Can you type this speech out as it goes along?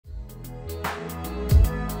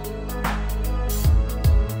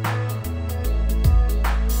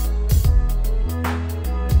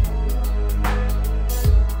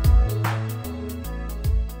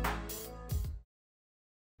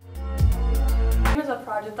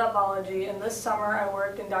Project Biology, and this summer I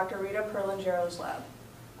worked in Dr. Rita Perlingero's lab.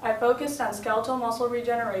 I focused on skeletal muscle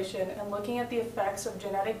regeneration and looking at the effects of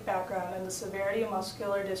genetic background and the severity of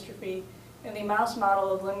muscular dystrophy in the mouse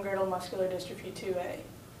model of limb-girdle muscular dystrophy 2A.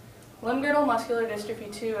 Limb-girdle muscular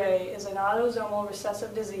dystrophy 2A is an autosomal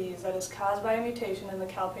recessive disease that is caused by a mutation in the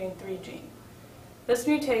calpain-3 gene. This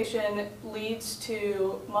mutation leads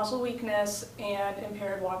to muscle weakness and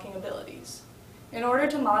impaired walking abilities. In order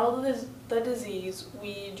to model the disease,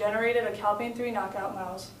 we generated a calpain-3 knockout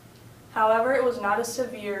mouse. However, it was not as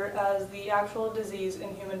severe as the actual disease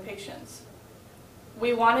in human patients.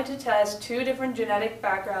 We wanted to test two different genetic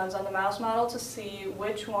backgrounds on the mouse model to see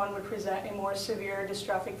which one would present a more severe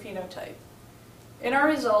dystrophic phenotype. In our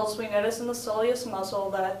results, we noticed in the soleus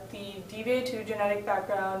muscle that the DBA2 genetic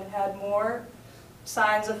background had more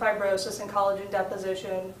signs of fibrosis and collagen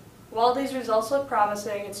deposition. While these results look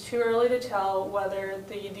promising, it's too early to tell whether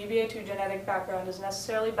the DBA2 genetic background is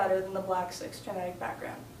necessarily better than the BLAC6 genetic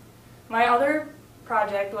background. My other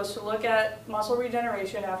project was to look at muscle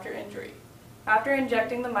regeneration after injury. After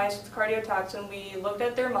injecting the mice with cardiotoxin, we looked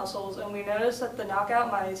at their muscles and we noticed that the knockout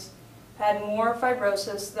mice had more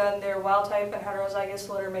fibrosis than their wild-type and heterozygous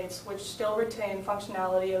littermates, which still retain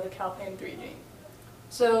functionality of the calpain-3 gene.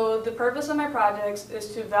 So the purpose of my projects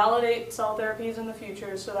is to validate cell therapies in the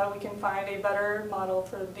future so that we can find a better model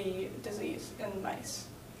for the disease in mice.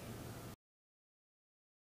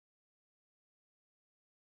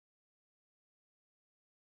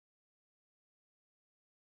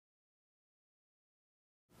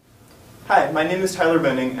 Hi, my name is Tyler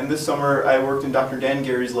Benning, and this summer I worked in Dr. Dan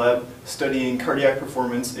Gary's lab studying cardiac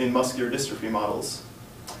performance in muscular dystrophy models.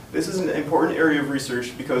 This is an important area of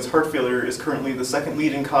research because heart failure is currently the second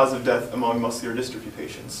leading cause of death among muscular dystrophy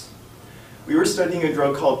patients. We were studying a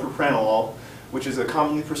drug called propranolol, which is a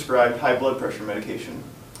commonly prescribed high blood pressure medication.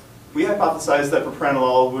 We hypothesized that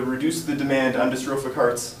propranolol would reduce the demand on dystrophic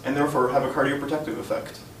hearts and therefore have a cardioprotective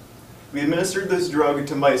effect. We administered this drug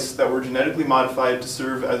to mice that were genetically modified to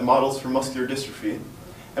serve as models for muscular dystrophy,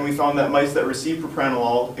 and we found that mice that received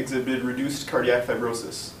propranolol exhibited reduced cardiac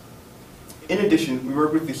fibrosis. In addition, we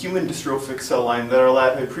worked with the human dystrophic cell line that our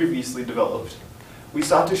lab had previously developed. We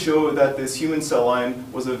sought to show that this human cell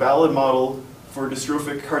line was a valid model for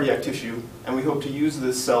dystrophic cardiac tissue, and we hope to use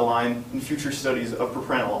this cell line in future studies of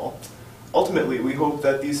propranolol. Ultimately, we hope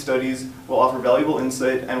that these studies will offer valuable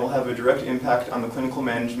insight and will have a direct impact on the clinical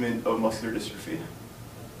management of muscular dystrophy.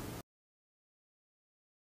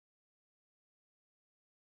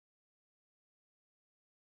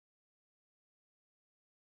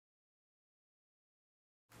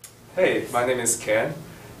 Hey, my name is Ken,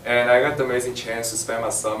 and I got the amazing chance to spend my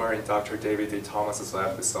summer in Dr. David D. Thomas's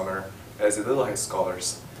lab this summer as a Lillehei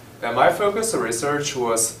scholars. And my focus of research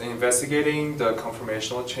was investigating the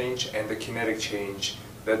conformational change and the kinetic change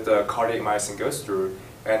that the cardiac myosin goes through,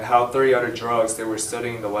 and how 3 other drugs that we're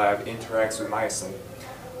studying in the lab interacts with myosin.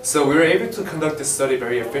 So we were able to conduct this study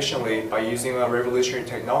very efficiently by using a revolutionary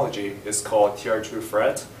technology. It's called TR2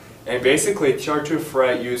 FRET. And basically, TR2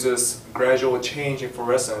 FRET uses gradual change in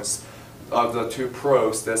fluorescence of the 2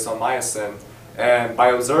 probes that's on myosin. And by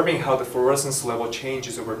observing how the fluorescence level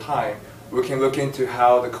changes over time, we can look into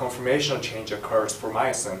how the conformational change occurs for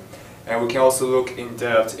myosin. And we can also look in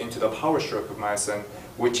depth into the power stroke of myosin,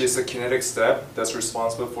 which is a kinetic step that's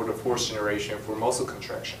responsible for the force generation for muscle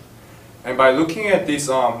contraction. And by looking at these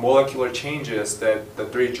molecular changes that the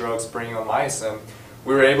 3 drugs bring on myosin,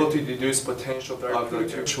 we were able to deduce potential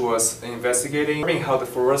therapeutic, which was investigating how the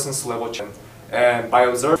fluorescence level changes. And by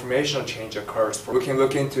observing conformational change occurs, we can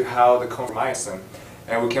look into how the myosin,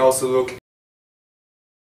 and we can also look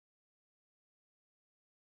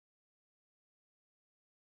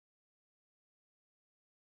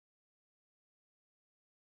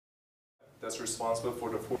that's responsible for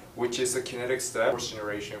the force, which is a kinetic step force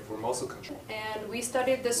generation for muscle control. And we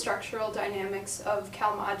studied the structural dynamics of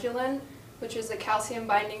calmodulin, which is a calcium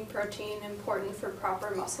binding protein important for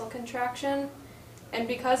proper muscle contraction. And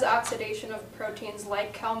because oxidation of proteins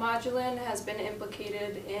like calmodulin has been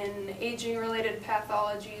implicated in aging-related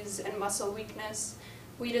pathologies and muscle weakness,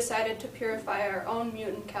 we decided to purify our own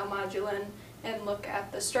mutant calmodulin and look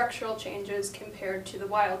at the structural changes compared to the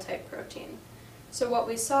wild-type protein. So what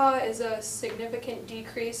we saw is a significant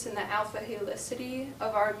decrease in the alpha helicity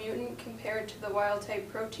of our mutant compared to the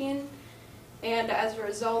wild-type protein. And as a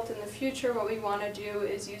result, in the future, what we want to do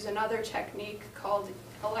is use another technique called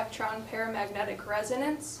electron paramagnetic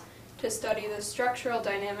resonance to study the structural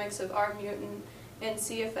dynamics of our mutant and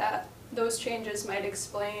see if those changes might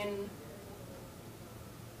explain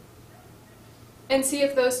any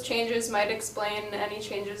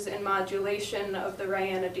changes in modulation of the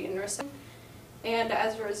ryanodine receptor. And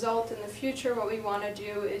as a result, in the future, what we want to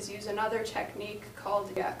do is use another technique called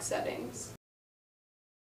cardiac settings.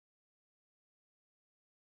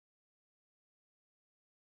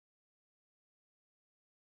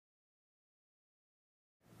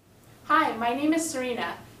 Hi, my name is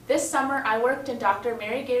Serena. This summer I worked in Dr.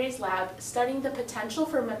 Mary Gary's lab studying the potential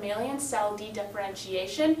for mammalian cell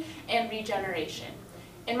dedifferentiation and regeneration.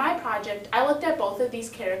 In my project, I looked at both of these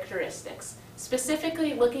characteristics,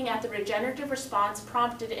 specifically looking at the regenerative response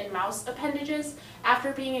prompted in mouse appendages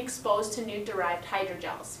after being exposed to newt-derived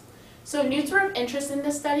hydrogels. So newts were of interest in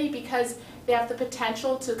this study because they have the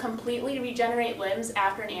potential to completely regenerate limbs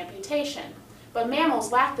after an amputation. But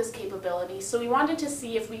mammals lack this capability, so we wanted to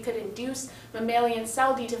see if we could induce mammalian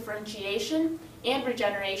cell dedifferentiation and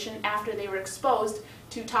regeneration after they were exposed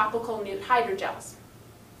to topical newt hydrogels.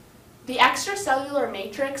 The extracellular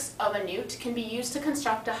matrix of a newt can be used to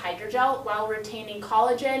construct a hydrogel while retaining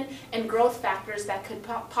collagen and growth factors that could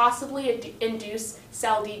possibly induce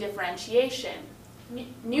cell dedifferentiation.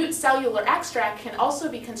 Newt cellular extract can also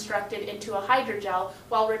be constructed into a hydrogel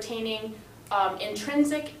while retaining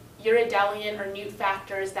intrinsic uridelian or newt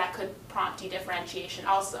factors that could prompt dedifferentiation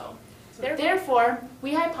also. Therefore,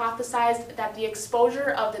 we hypothesized that the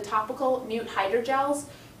exposure of the topical newt hydrogels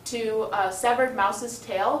to a severed mouse's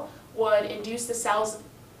tail would induce the cells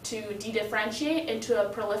to dedifferentiate into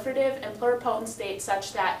a proliferative and pluripotent state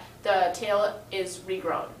such that the tail is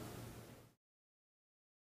regrown.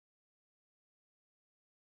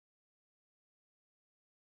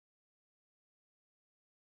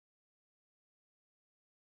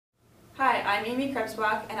 Hi, I'm Amy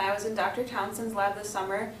Krebsbach, and I was in Dr. Townsend's lab this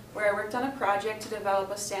summer where I worked on a project to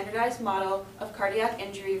develop a standardized model of cardiac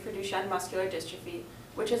injury for Duchenne muscular dystrophy,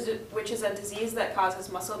 which is a disease that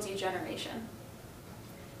causes muscle degeneration.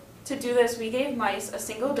 To do this, we gave mice a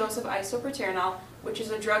single dose of isoproterenol, which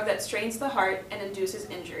is a drug that strains the heart and induces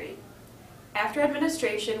injury. After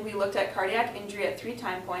administration, we looked at cardiac injury at 3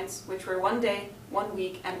 time points, which were 1 day, 1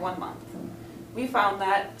 week, and 1 month. We found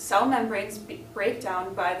that cell membranes break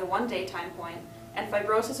down by the 1 day time point, and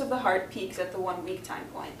fibrosis of the heart peaks at the 1 week time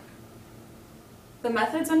point. The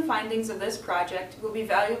methods and findings of this project will be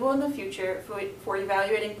valuable in the future for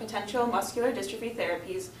evaluating potential muscular dystrophy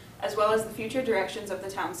therapies, as well as the future directions of the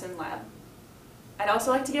Townsend lab. I'd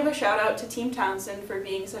also like to give a shout out to Team Townsend for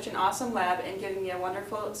being such an awesome lab and giving me a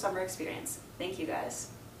wonderful summer experience. Thank you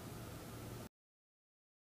guys.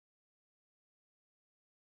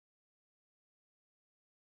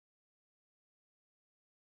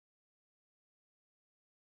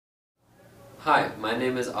 Hi, my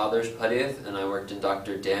name is Adarsh Padiyeth, and I worked in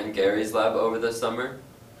Dr. Dan Gary's lab over the summer.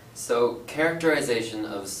 So, characterization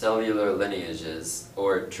of cellular lineages,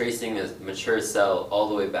 or tracing a mature cell all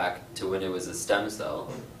the way back to when it was a stem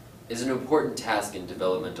cell, is an important task in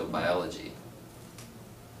developmental biology.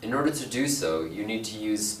 In order to do so, you need to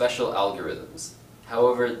use special algorithms.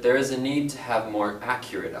 However, there is a need to have more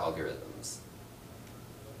accurate algorithms.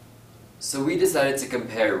 So we decided to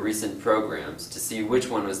compare recent programs to see which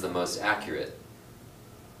one was the most accurate.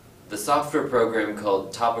 The software program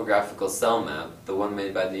called Topographical Cell Map, the one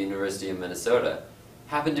made by the University of Minnesota,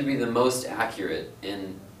 happened to be the most accurate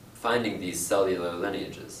in finding these cellular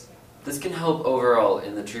lineages. This can help overall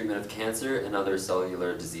in the treatment of cancer and other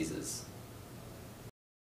cellular diseases.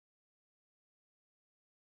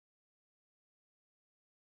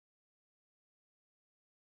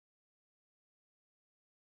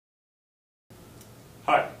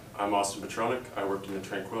 Hi, I'm Austin Petronik. I worked in the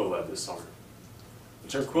Tranquil lab this summer. The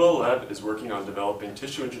Tranquil lab is working on developing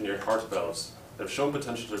tissue-engineered heart valves that have shown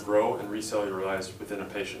potential to grow and recellularize within a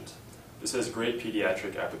patient. This has great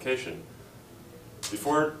pediatric application.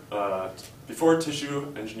 Before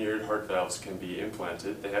tissue-engineered heart valves can be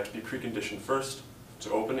implanted, they have to be preconditioned first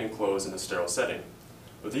to open and close in a sterile setting.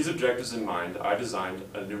 With these objectives in mind, I designed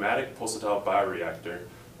a pneumatic pulsatile bioreactor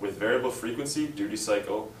with variable frequency, duty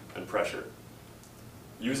cycle, and pressure.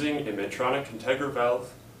 Using a Medtronic Integra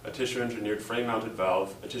valve, a tissue-engineered frame-mounted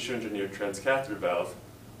valve, a tissue-engineered transcatheter valve,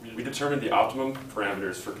 we determined the optimum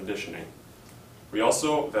parameters for conditioning. We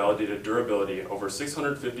also validated durability over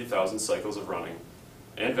 650,000 cycles of running,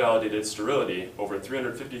 and validated sterility over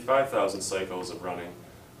 355,000 cycles of running,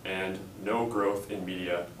 and no growth in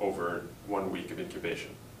media over 1 week of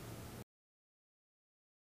incubation.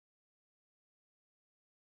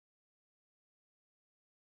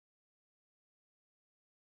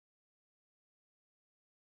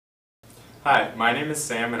 Hi, my name is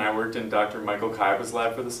Sam and I worked in Dr. Michael Kaiba's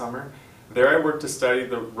lab for the summer. There I worked to study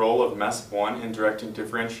the role of MESP1 in directing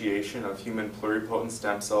differentiation of human pluripotent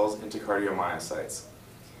stem cells into cardiomyocytes.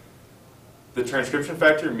 The transcription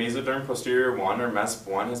factor mesoderm posterior 1, or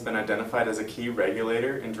MESP1, has been identified as a key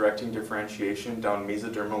regulator in directing differentiation down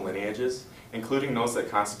mesodermal lineages, including those that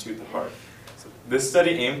constitute the heart. This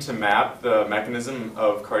study aimed to map the mechanism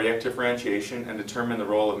of cardiac differentiation and determine the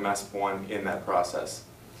role of MESP1 in that process.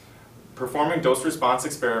 Performing dose-response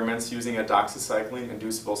experiments using a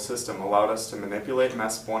doxycycline-inducible system allowed us to manipulate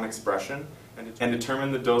MESP1 expression and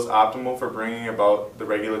determine the dose optimal for bringing about the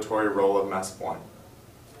regulatory role of MESP1.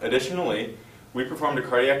 Additionally, we performed a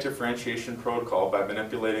cardiac differentiation protocol by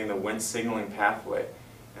manipulating the Wnt signaling pathway,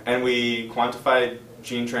 and we quantified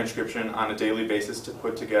gene transcription on a daily basis to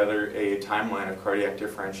put together a timeline of cardiac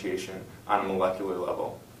differentiation on a molecular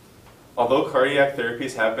level. Although cardiac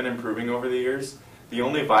therapies have been improving over the years, the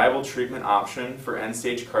only viable treatment option for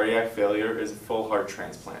end-stage cardiac failure is a full heart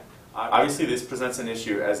transplant. Obviously, this presents an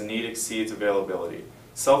issue as need exceeds availability.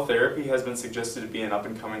 Cell therapy has been suggested to be an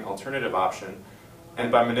up-and-coming alternative option, and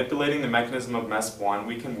by manipulating the mechanism of MESP1,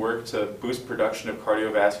 we can work to boost production of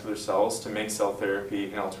cardiovascular cells to make cell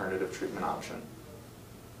therapy an alternative treatment option.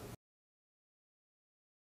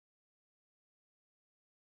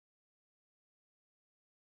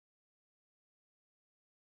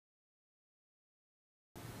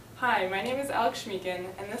 Hi, my name is Alex Schmeeken,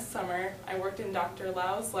 and this summer I worked in Dr.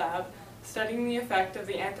 Lau's lab studying the effect of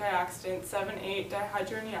the antioxidant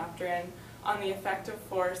 7,8-dihydroneopterin on the effective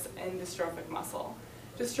force in dystrophic muscle.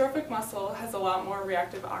 Dystrophic muscle has a lot more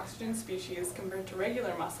reactive oxygen species compared to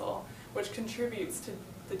regular muscle, which contributes to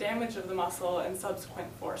the damage of the muscle and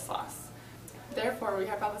subsequent force loss. Therefore, we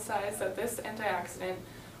hypothesized that this antioxidant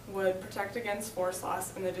would protect against force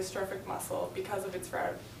loss in the dystrophic muscle because of its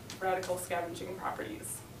radical scavenging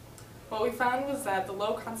properties. What we found was that the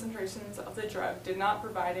low concentrations of the drug did not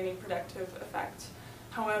provide any protective effect.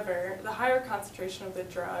 However, the higher concentration of the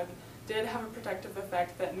drug did have a protective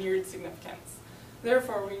effect that neared significance.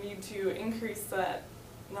 Therefore, we need to increase the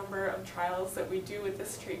number of trials that we do with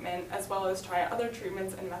this treatment, as well as try other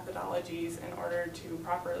treatments and methodologies in order to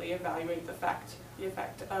properly evaluate the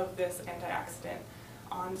effect of this antioxidant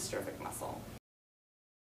on dystrophic muscle.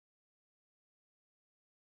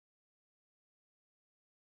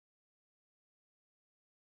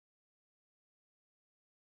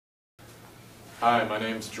 Hi, my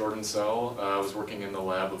name's Jordan Sell. I was working in the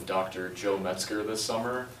lab of Dr. Joe Metzger this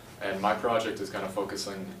summer, and my project is kind of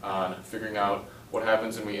focusing on figuring out what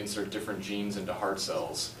happens when we insert different genes into heart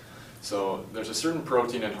cells. So there's a certain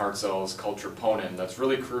protein in heart cells called troponin that's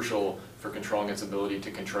really crucial for controlling its ability to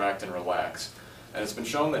contract and relax. And it's been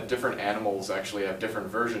shown that different animals actually have different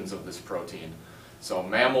versions of this protein. So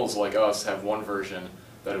mammals like us have one version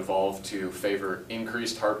that evolved to favor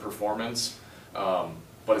increased heart performance,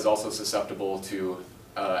 but is also susceptible to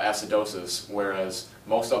acidosis, whereas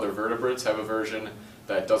most other vertebrates have a version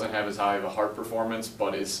that doesn't have as high of a heart performance,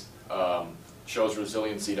 but shows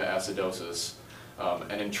resiliency to acidosis.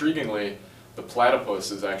 And intriguingly, the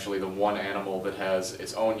platypus is actually the one animal that has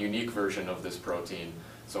its own unique version of this protein.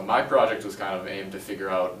 So my project was kind of aimed to figure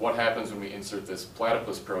out what happens when we insert this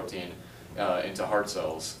platypus protein into heart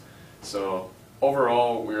cells. So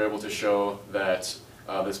overall, we were able to show that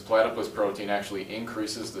this platypus protein actually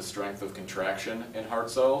increases the strength of contraction in heart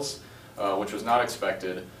cells, which was not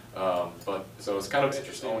expected. So it's kind of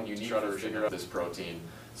interesting to try to figure out this protein.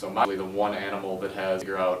 So the one animal that has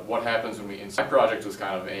figure out what happens when we insert. My project was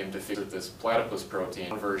kind of aimed to figure out this platypus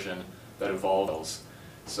protein version that evolves.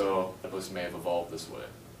 So platypus may have evolved this way.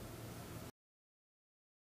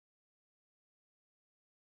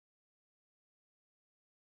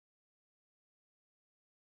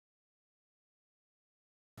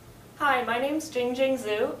 Hi, my name's Jingjing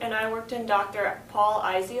Zhu, and I worked in Dr. Paul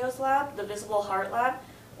Izio's lab, the Visible Heart Lab,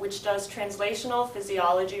 which does translational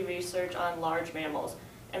physiology research on large mammals.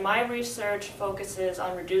 And my research focuses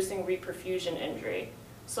on reducing reperfusion injury.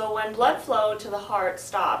 So when blood flow to the heart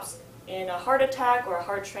stops in a heart attack or a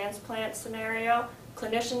heart transplant scenario,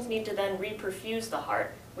 clinicians need to then reperfuse the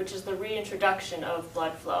heart, which is the reintroduction of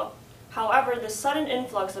blood flow. However, the sudden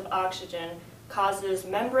influx of oxygen causes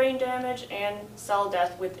membrane damage and cell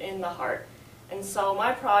death within the heart. And so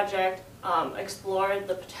my project explored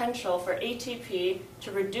the potential for ATP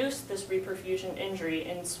to reduce this reperfusion injury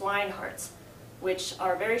in swine hearts, which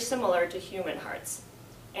are very similar to human hearts.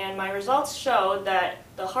 And my results showed that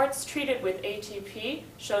the hearts treated with ATP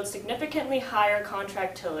showed significantly higher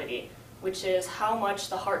contractility, which is how much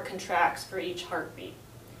the heart contracts for each heartbeat.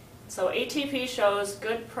 So ATP shows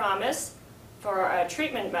good promise for a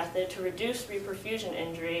treatment method to reduce reperfusion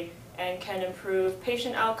injury and can improve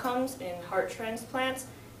patient outcomes in heart transplants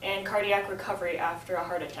and cardiac recovery after a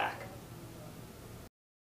heart attack.